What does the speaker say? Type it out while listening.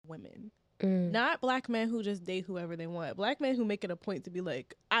women. Mm. Not black men who just date whoever they want. Black men who make it a point to be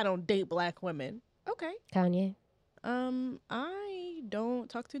like, I don't date black women. Okay. Kanye. I don't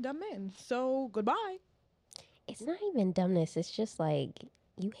talk to dumb men. So goodbye. It's not even dumbness. It's just like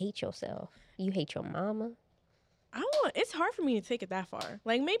you hate yourself. You hate your mama. It's hard for me to take it that far.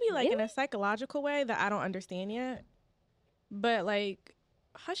 Like maybe like in Really? a psychological way that I don't understand yet. But like,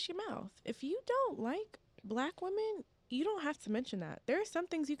 hush your mouth. If you don't like black women, you don't have to mention that. There are some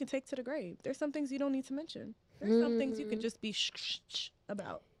things you can take to the grave. There's some things you don't need to mention. There's some things you can just be shh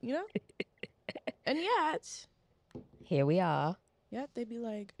about, you know? And yet, Here we are. they'd be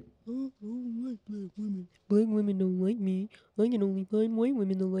like, oh, I don't like black women. Black women don't like me. I can only find white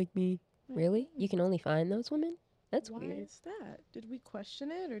women that like me. Really? You can only find those women? That's Why weird. is that? Did we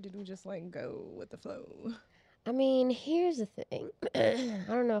question it or did we just like go with the flow? I mean, here's the thing. I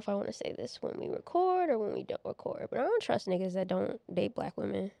don't know if I want to say this when we record or when we don't record, but I don't trust niggas that don't date black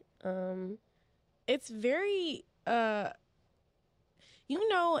women. It's very you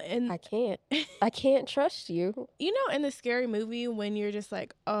know, and I can't trust you. you know, in the scary movie when you're just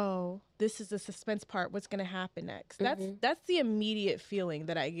like, oh, this is the suspense part. What's gonna happen next? That's the immediate feeling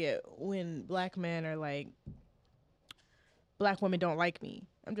that I get when black men are like, black women don't like me.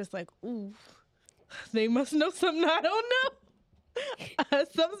 I'm just like, ooh, they must know something I don't know.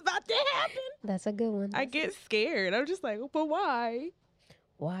 Something's about to happen. That's a good one. I get scared. I'm just like, but why?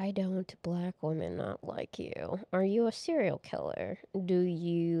 Why don't black women not like you? Are you a serial killer? Do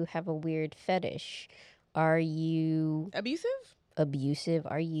you have a weird fetish? Are you Abusive?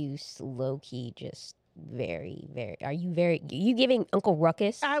 Are you low-key just very, very... Are you giving Uncle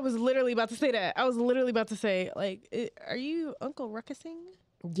Ruckus? I was literally about to say that. I was literally about to say, like, are you Uncle Ruckusing?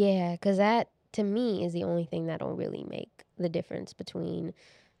 Yeah, because that, to me, is the only thing that'll really make the difference between,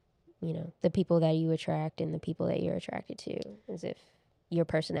 you know, the people that you attract and the people that you're attracted to. As if your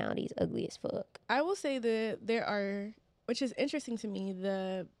personality is ugly as fuck. I will say that there are, which is interesting to me,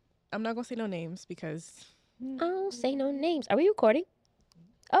 I'm not going to say no names because... I don't say no names. Are we recording?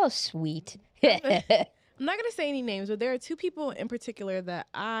 Oh, sweet. I'm not going to say any names, but there are two people in particular that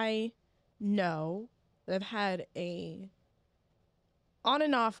I know that I've had a on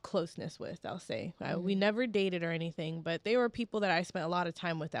and off closeness with, I'll say. We never dated or anything, but they were people that I spent a lot of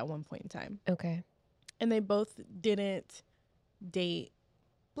time with at one point in time. Okay. And they both didn't date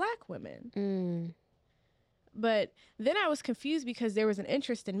black women. But then I was confused because there was an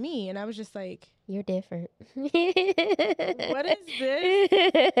interest in me, and I was just like, you're different. What is this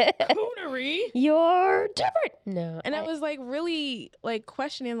coonery? You're different. No. And I was like really like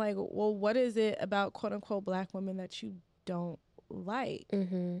questioning like, well, what is it about quote unquote black women that you don't like?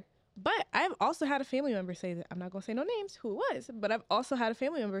 But I've also had a family member say that, I'm not going to say no names, who it was, but I've also had a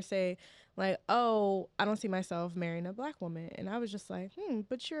family member say like, oh, I don't see myself marrying a black woman. And I was just like,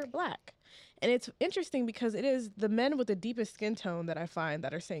 but you're black. And it's interesting because it is the men with the deepest skin tone that I find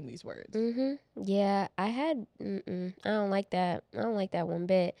that are saying these words. Yeah, I don't like that. I don't like that one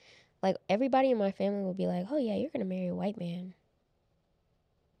bit. Like, everybody in my family will be like, oh, yeah, you're going to marry a white man.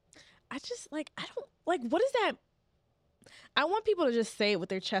 I just, like, I don't, like, what is that? I want people to just say it with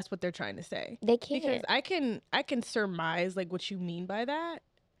their chest what they're trying to say. They can't. Because I can surmise, like, what you mean by that.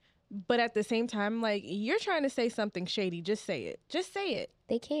 But at the same time, like, you're trying to say something shady. Just say it. Just say it.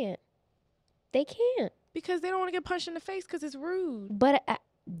 They can't. They can't. Because they don't want to get punched in the face because it's rude. But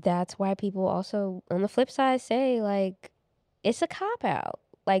that's why people also, on the flip side, say, like, it's a cop-out.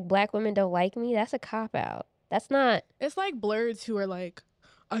 Like, black women don't like me. That's a cop-out. That's not... It's like blurs who are like,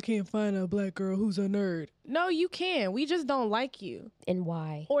 I can't find a black girl who's a nerd. No, you can. We just don't like you. And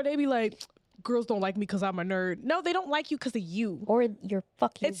why? Or they be like, girls don't like me because I'm a nerd. No, they don't like you because of you. Or you're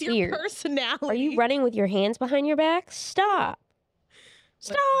fucking It's weird. your personality. Are you running with your hands behind your back? Stop.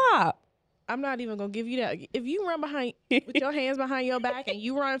 Stop. I'm not even going to give you that. If you run behind with your hands behind your back and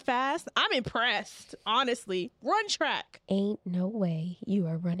you run fast, I'm impressed. Honestly. Run track. Ain't no way you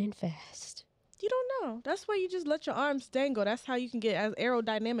are running fast. You don't know. That's why you just let your arms dangle. That's how you can get as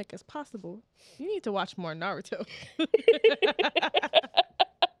aerodynamic as possible. You need to watch more Naruto.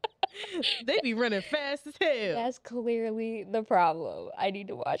 They be running fast as hell. That's clearly the problem. I need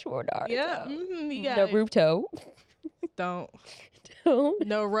to watch more Naruto. Yeah. You got Naruto. Don't.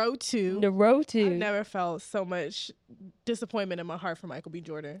 Naruto. Naruto. I've never felt so much disappointment in my heart for Michael B.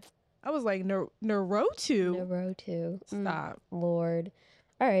 Jordan. I was like, Naruto? Naruto. Stop. Lord.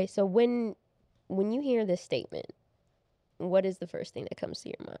 All right, so when you hear this statement, what is the first thing that comes to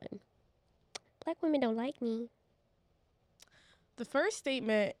your mind? Black women don't like me. The first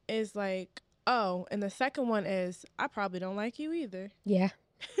statement is like, oh, and the second one is, I probably don't like you either. Yeah.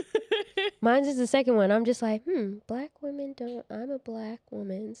 Mine's is the second one. I'm just like, black women don't. I'm a black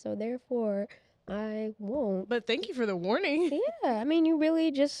woman, so therefore I won't. But thank you for the warning. Yeah, I mean, you really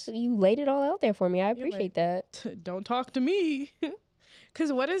you laid it all out there for me. I appreciate that. Don't talk to me.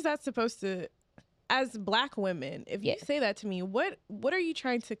 Because what is that supposed to, as black women, if you say that to me, what are you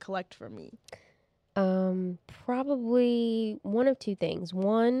trying to collect from me? Probably one of two things.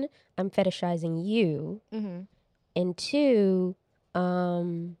 One, I'm fetishizing you. And two,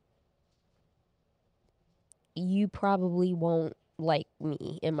 you probably won't like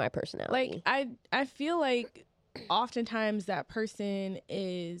me and my personality. Like, I feel like oftentimes that person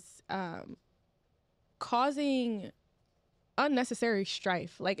is causing unnecessary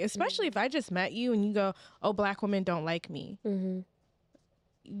strife. Like, especially if I just met you and you go, oh, black women don't like me.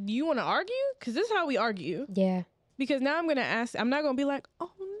 You want to argue? Because this is how we argue. Yeah. Because now I'm going to ask, I'm not going to be like,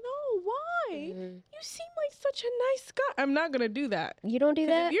 oh, no, why? You seem like such a nice guy. I'm not going to do that. You don't do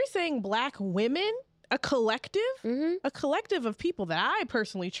that? If you're saying black women, a collective of people that I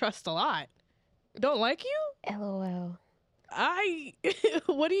personally trust a lot, don't like you? LOL.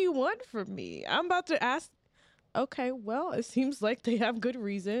 What do you want from me? I'm about to ask. Okay, well, it seems like they have good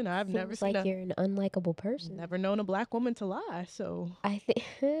reason. I've never seen like you're an unlikable person. Never known a black woman to lie, so I think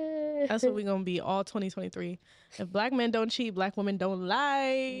that's what we're gonna be all 2023. If black men don't cheat, black women don't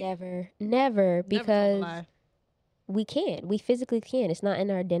lie. Never, because we can't. We physically can't. It's not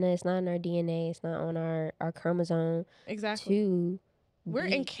in our DNA. It's not in our DNA. It's not on our chromosome. Exactly. We're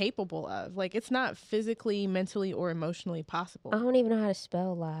incapable of. Like, it's not physically, mentally, or emotionally possible. I don't even know how to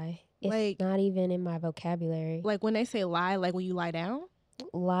spell lie. It's not even in my vocabulary. Like, when they say lie, like when you lie down?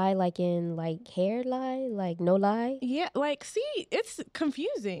 Lie like in, like, hair lie? Like, no lie? Yeah, like, see, it's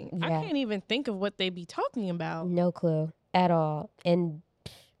confusing. Yeah. I can't even think of what they be talking about. No clue at all. And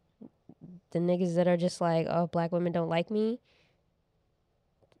the niggas that are just like, oh, black women don't like me,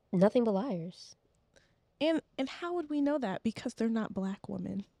 nothing but liars. And how would we know that? Because they're not black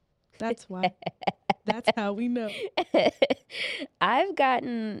women. That's why. That's how we know. I've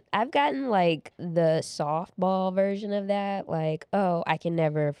gotten like the softball version of that. Like, oh, I can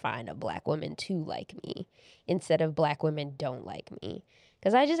never find a black woman to like me, instead of black women don't like me.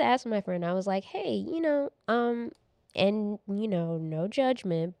 Because I just asked my friend, I was like, hey, and no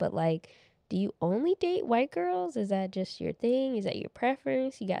judgment, but like, do you only date white girls? Is that just your thing? Is that your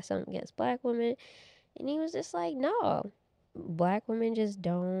preference? You got something against black women? And he was just like, no, black women just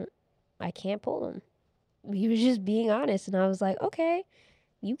don't, I can't pull them. He was just being honest. And I was like, okay,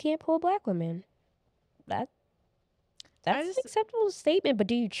 you can't pull black women. That's an acceptable statement, but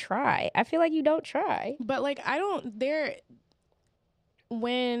do you try? I feel like you don't try. But like, I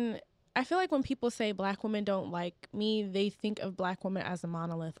feel like when people say black women don't like me, they think of black women as a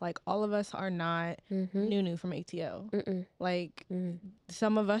monolith. Like, all of us are not Nunu from ATL. Like,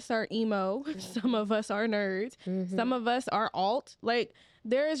 some of us are emo, some of us are nerds, some of us are alt. Like,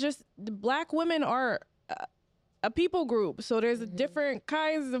 there is just, black women are a people group. So there's different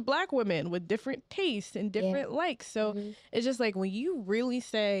kinds of black women with different tastes and different likes. So it's just like, when you really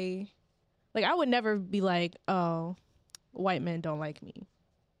say, like, I would never be like, oh, white men don't like me.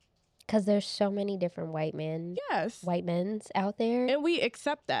 Because there's so many different white men's out there. And we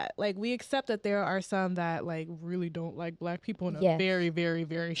accept that. Like, we accept that there are some that, like, really don't like black people in a very, very,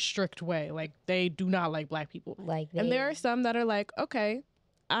 very strict way. Like, they do not like black people. And there are some that are like, okay,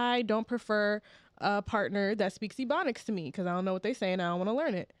 I don't prefer a partner that speaks Ebonics to me because I don't know what they say and I don't want to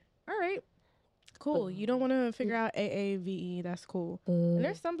learn it. All right. Cool. You don't want to figure out AAVE. That's cool. And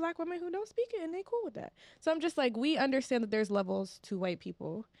there's some black women who don't speak it and they cool with that. So I'm just like, we understand that there's levels to white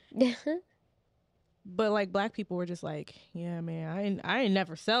people. But like, black people were just like, yeah, man, I ain't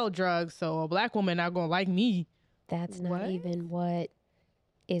never sell drugs, so a black woman not gonna like me. That's not even what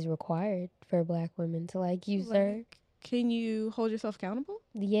is required for black women to like you, sir. Can you hold yourself accountable?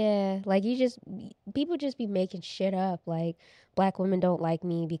 Yeah, like, people just be making shit up. Like, black women don't like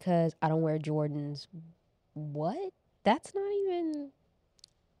me because I don't wear Jordans. What? That's not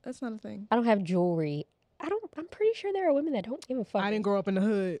a thing. I don't have jewelry. I'm pretty sure there are women that don't give a fuck. I didn't grow up in the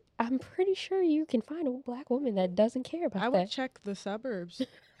hood. I'm pretty sure you can find a black woman that doesn't care about that. I would check the suburbs.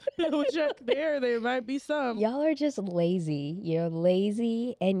 I would check there. There might be some. Y'all are just lazy. You're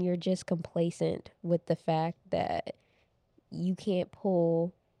lazy and you're just complacent with the fact that you can't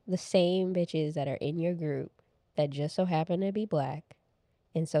pull the same bitches that are in your group that just so happen to be black.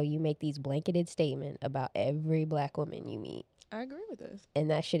 And so you make these blanketed statements about every black woman you meet. I agree with this. And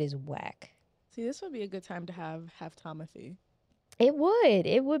that shit is whack. See, this would be a good time to have Timothy. It would.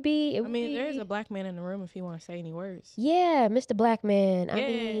 It would be. There's a black man in the room if you want to say any words. Yeah, Mr. Black Man. I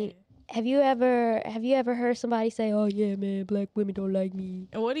mean, Have you ever heard somebody say, "Oh yeah, man, black women don't like me"?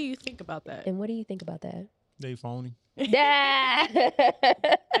 And what do you think about that? And what do you think about that? They phony. Yeah.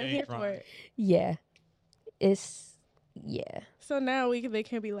 I'm here for it. Yeah. Yeah. So now they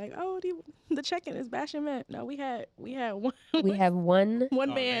can't be like, oh, the check-in is bashing men. No, we had one. We have one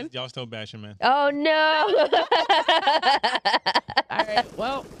man. Y'all still bashing men. Oh no. All right.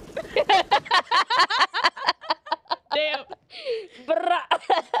 Well. Damn.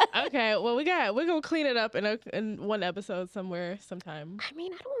 Okay. Well, we're gonna clean it up in one episode sometime. I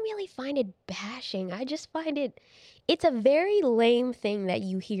mean, I don't really find it bashing. I just find it's a very lame thing that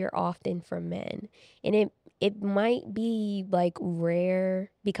you hear often from men, and it might be like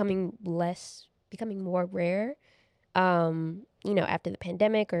rare, becoming more rare. After the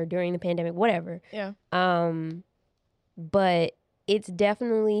pandemic or during the pandemic, whatever. Yeah. But it's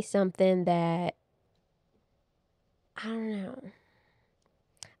definitely something that I don't know.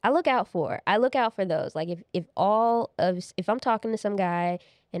 I look out for those. Like if I'm talking to some guy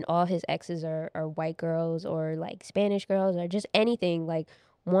and all his exes are white girls or like Spanish girls or just anything, like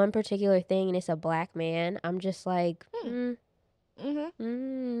one particular thing and it's a black man, I'm just like,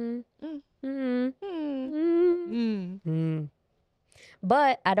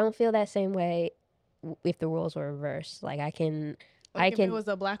 But I don't feel that same way if the roles were reversed. Like if it was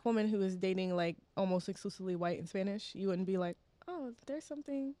a black woman who was dating like almost exclusively white and Spanish, you wouldn't be like, oh, there's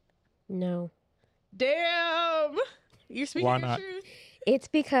something. No. Damn. You're speaking Why your not? truth. It's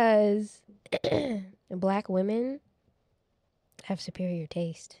because black women have superior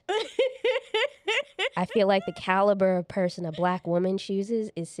taste. I feel like the caliber of person a black woman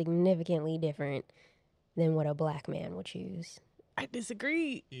chooses is significantly different than what a black man would choose. I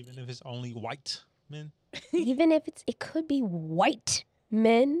disagree. Even if it's only white men. Even if it could be white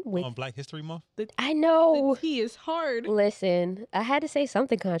men with on Black History Month. I know. The tea is hard. Listen, I had to say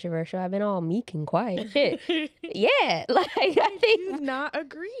something controversial. I've been all meek and quiet. Shit. Yeah, like I think. Do not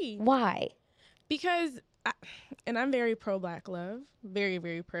agree. Why? Because, I'm very pro black love, very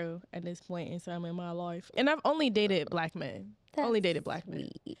very pro at this point in time in my life, and I've only dated black men. Only dated black men.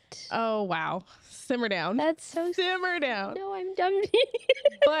 Oh wow, simmer down. That's so simmer down. No, I'm dumb.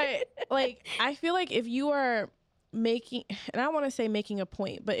 But like, I feel like if you are making, and I want to say making a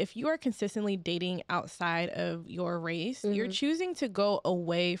point, but if you are consistently dating outside of your race, you're choosing to go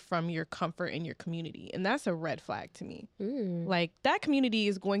away from your comfort in your community, and that's a red flag to me. Like that community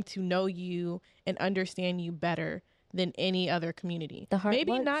is going to know you and understand you better than any other community.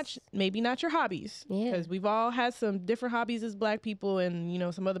 Maybe not your hobbies, because we've all had some different hobbies as black people,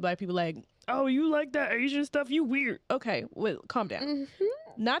 and some other black people like, oh, you like that Asian stuff, you weird. Okay, well, calm down.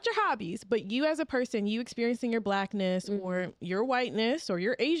 Not your hobbies, but you as a person, you experiencing your blackness or your whiteness or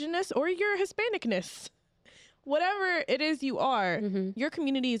your Asianness or your Hispanicness, whatever it is you are, your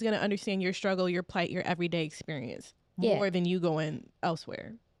community is going to understand your struggle, your plight, your everyday experience more than you going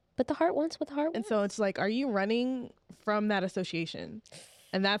elsewhere. But the heart wants what the heart wants. And so it's like, are you running from that association?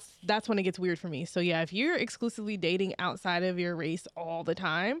 And that's when it gets weird for me. So yeah, if you're exclusively dating outside of your race all the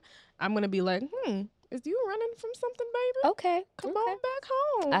time, I'm going to be like, is you running from something, baby? Okay. Come on back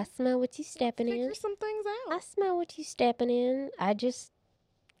home. I smell what you stepping in. Figure some things out. I smell what you stepping in. I just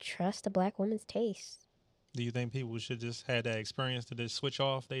trust a black woman's taste. Do you think people should just have that experience to just switch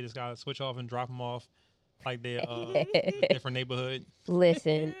off? They just got to switch off and drop them off like they're different neighborhood?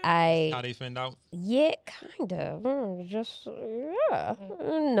 Listen, how they find out? Yeah, kind of.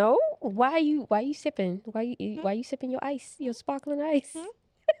 No. Why you sipping? Why you sipping your ice? Your sparkling ice?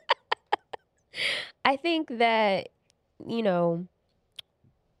 I think that,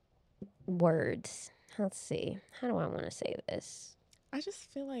 words. Let's see. How do I want to say this? I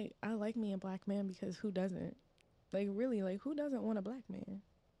just feel like I like me a black man because who doesn't? Like, really, like, who doesn't want a black man?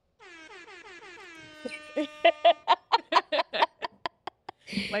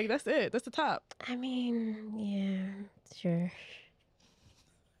 Like, that's it. That's the top. I mean, yeah, sure.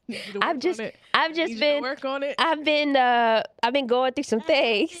 I've just been work on it. I've been going through some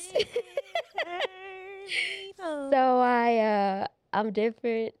things. So I'm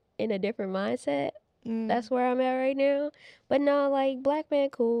different in a different mindset. That's where I'm at right now. But no, like black man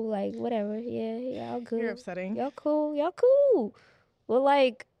cool, like whatever. Yeah, y'all good. You're upsetting. Y'all cool. Well,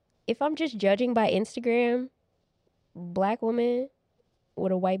 like if I'm just judging by Instagram, black woman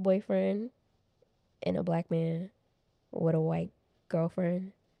with a white boyfriend and a black man with a white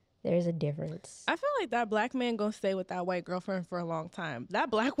girlfriend, there's a difference. I feel like that black man gonna stay with that white girlfriend for a long time. That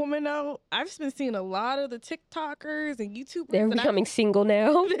black woman, though, I've just been seeing a lot of the TikTokers and YouTubers. They're becoming single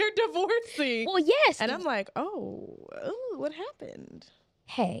now. They're divorcing. Well, yes. And I'm like, oh, what happened?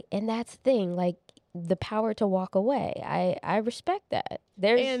 Hey, and that's the thing, like the power to walk away. I respect that.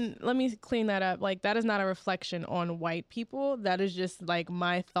 And let me clean that up. Like, that is not a reflection on white people. That is just like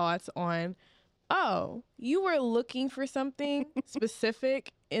my thoughts on, oh, you were looking for something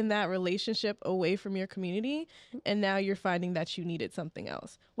specific in that relationship away from your community, and now you're finding that you needed something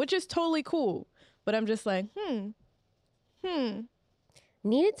else, which is totally cool. But I'm just like,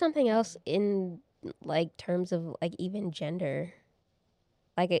 needed something else in like terms of like even gender.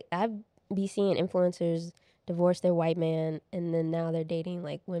 Like I've be seeing influencers divorce their white man and then now they're dating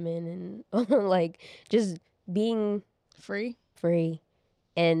like women and like just being free.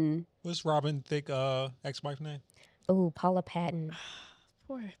 And what's Robin Thicke ex-wife name? Oh, Paula Patton.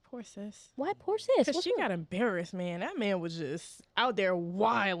 Poor sis. Why poor sis? Because she got embarrassed, man. That man was just out there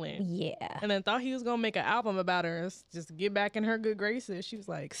wilding. Yeah. And then thought he was going to make an album about her and just get back in her good graces. She was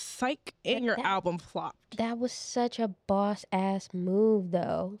like, psych, and your album flopped. That was such a boss-ass move,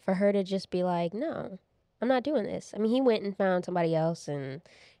 though, for her to just be like, no, I'm not doing this. I mean, he went and found somebody else, and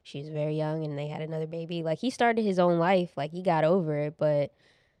she's very young, and they had another baby. Like, he started his own life. Like, he got over it, but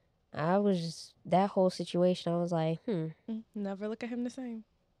that whole situation, I was like, Never look at him the same.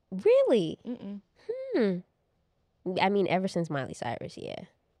 Really? Mm-mm. I mean, ever since Miley Cyrus, yeah.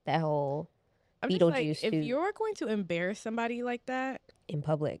 That whole Beetlejuice. Like, if you're going to embarrass somebody like that in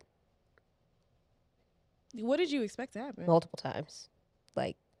public, what did you expect to happen? Multiple times.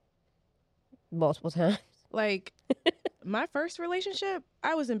 Like, multiple times. Like, my first relationship,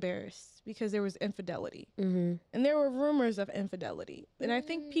 I was embarrassed because there was infidelity. Mm-hmm. And there were rumors of infidelity. And I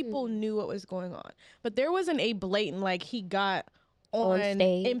think people knew what was going on. But there wasn't a blatant, like, he got on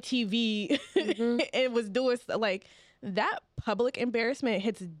MTV and was doing, like, that public embarrassment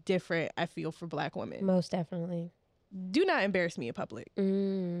hits different, I feel, for Black women. Most definitely. Do not embarrass me in public.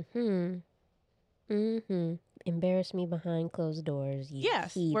 Embarrass me behind closed doors.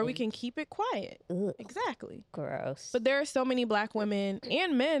 Yes, heathen. where we can keep it quiet. Ugh, exactly. Gross. But there are so many Black women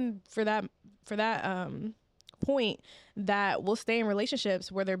and men for that point that will stay in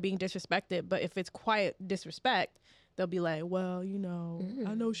relationships where they're being disrespected. But if it's quiet disrespect, they'll be like, well, you know,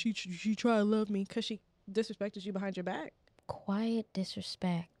 I know she tried to love me because she disrespected you behind your back. Quiet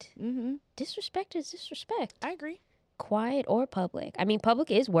disrespect. Disrespect is disrespect. I agree. Quiet or public. I mean, public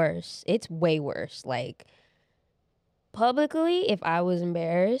is worse. It's way worse. Like, publicly, if I was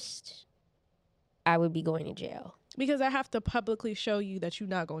embarrassed, I would be going to jail. Because I have to publicly show you that you're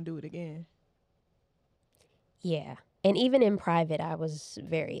not going to do it again. Yeah. And even in private, I was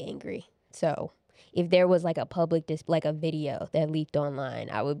very angry. So if there was like a public like a video that leaked online,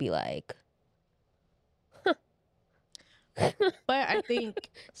 I would be like, huh. But I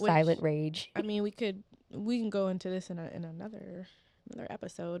think silent rage. I mean, we can go into this in another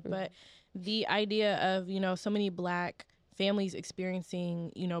episode, but the idea of, you know, so many Black families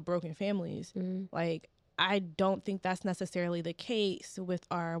experiencing, you know, broken families, like, I don't think that's necessarily the case with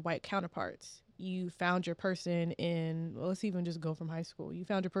our white counterparts. You found your person let's even just go from high school. You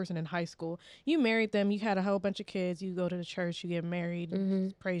found your person in high school. You married them. You had a whole bunch of kids. You go to the church. You get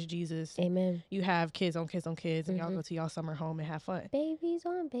married. Praise Jesus. Amen. You have kids on kids on kids, and y'all go to y'all summer home and have fun. Babies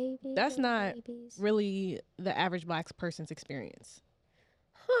on babies. That's not really the average Black person's experience.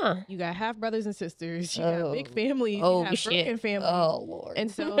 Huh. You got half brothers and sisters. You got big families. You have broken families. Oh, Lord.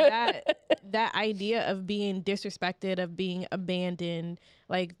 And so that idea of being disrespected, of being abandoned,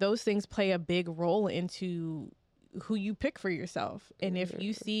 like, those things play a big role into who you pick for yourself. And if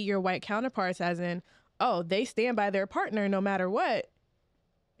you see your white counterparts as in, oh, they stand by their partner no matter what,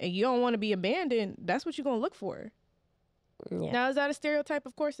 and you don't want to be abandoned, that's what you're going to look for. Yeah. Now, is that a stereotype?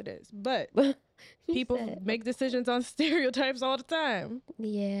 Of course it is. But people make decisions on stereotypes all the time.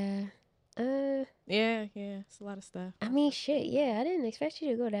 Yeah. Yeah, it's a lot of stuff. I mean, shit, yeah, I didn't expect you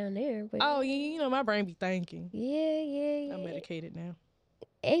to go down there. But oh, you know, my brain be thinking. Yeah. I'm medicated now.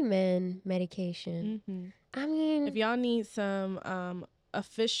 Amen. Medication. I mean, if y'all need some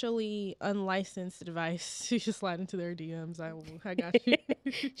officially unlicensed advice, you just slide into their DMs. I got you.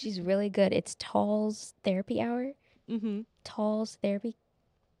 She's really good. It's Tall's Therapy Hour. Tall's Therapy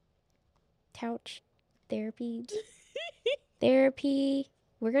Couch Therapy. Therapy.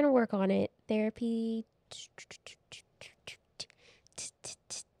 We're gonna work on it. Therapy.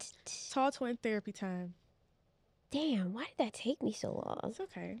 Tall twin therapy time. Damn, why did that take me so long? It's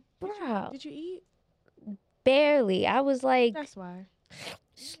okay. Bro. Did you eat? Barely. I was like, that's why.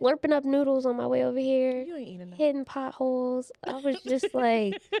 Slurping up noodles on my way over here. You ain't eating enough. Hitting potholes. I was just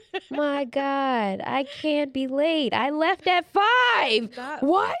like, my God, I can't be late. I left at 5.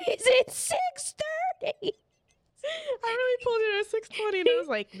 Why is it 6:30? I really pulled it at 6:20 and I was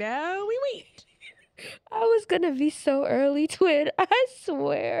like, now we wait. I was going to be so early, twin. I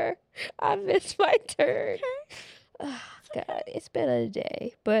swear. I missed my turn. Okay. It's God, it's been a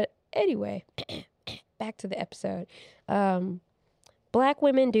day. But anyway, back to the episode. Black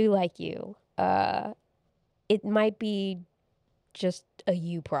women do like you. It might be just a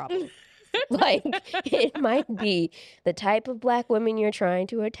you problem. Like, it might be the type of black women you're trying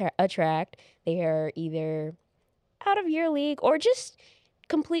to attract. They are either out of your league or just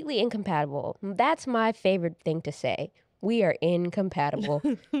completely incompatible. That's my favorite thing to say. We are incompatible.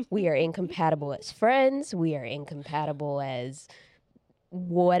 We are incompatible as friends. We are incompatible as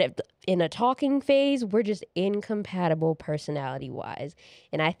in a talking phase. We're just incompatible personality-wise.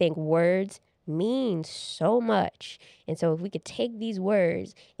 And I think words mean so much. And so if we could take these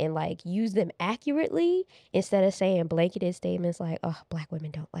words and like use them accurately instead of saying blanketed statements like, oh, black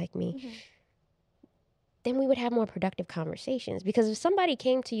women don't like me, then we would have more productive conversations. Because if somebody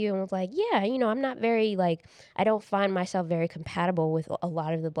came to you and was like, yeah, you know, I'm not very like, I don't find myself very compatible with a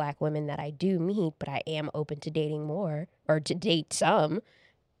lot of the black women that I do meet, but I am open to dating more or to date some,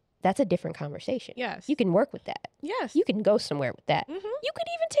 that's a different conversation. Yes. You can work with that. Yes. You can go somewhere with that. You could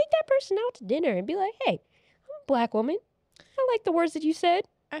even take that person out to dinner and be like, hey, I'm a black woman. I like the words that you said.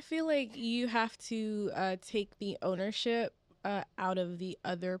 I feel like you have to take the ownership out of the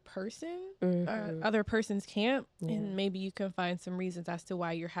other person, other person's camp, and maybe you can find some reasons as to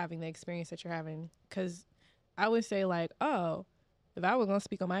why you're having the experience that you're having. Because I would say like, oh, if I were going to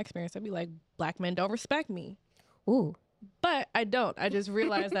speak on my experience, I'd be like, black men don't respect me. Ooh. But I don't. I just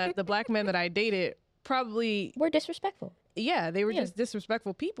realized that the black men that I dated probably were disrespectful. Yeah, they were just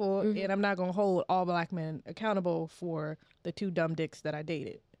disrespectful people, and I'm not going to hold all black men accountable for the 2 dumb dicks that I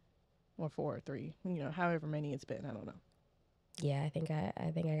dated. Or 4 or 3, you know, however many it's been. I don't know. Yeah, I think I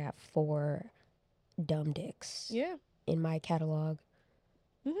got 4 dumb dicks. Yeah. In my catalog.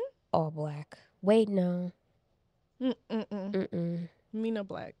 All black. Wait, no. Me no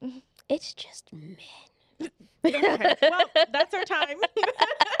black. It's just men. Okay. Well, that's our time.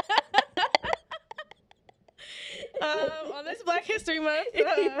 On this Black History Month,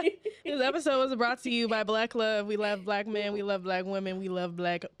 this episode was brought to you by Black Love. We love black men. We love black women. We love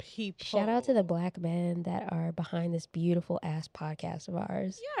black people. Shout out to the black men that are behind this beautiful ass podcast of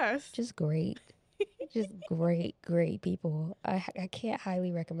ours. Yes. Just great. Just great people. I can't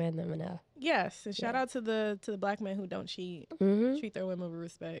highly recommend them enough. Yes, and shout out to the black men who don't cheat. Treat their women with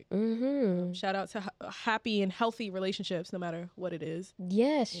respect. Shout out to happy and healthy relationships, no matter what it is.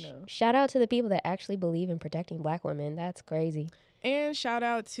 Yes. You know. Shout out to the people that actually believe in protecting black women. That's crazy. And shout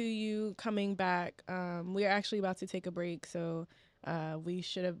out to you coming back. We're actually about to take a break, so we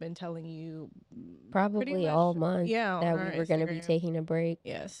should have been telling you probably all month that we were going to be taking a break.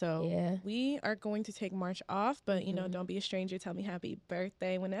 Yeah, so we are going to take March off, but you know, don't be a stranger. Tell me happy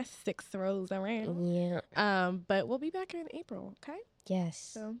birthday when that 6 rolls around. Yeah. But we'll be back in April, okay? Yes.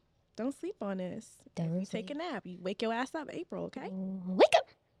 So don't sleep on this. Don't you take a nap. You wake your ass up, April, okay? Wake up.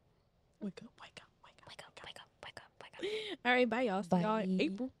 Wake up, wake up, wake up, wake up, wake up, wake up, wake up. All right, bye, y'all. See y'all in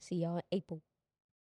April. See y'all in April.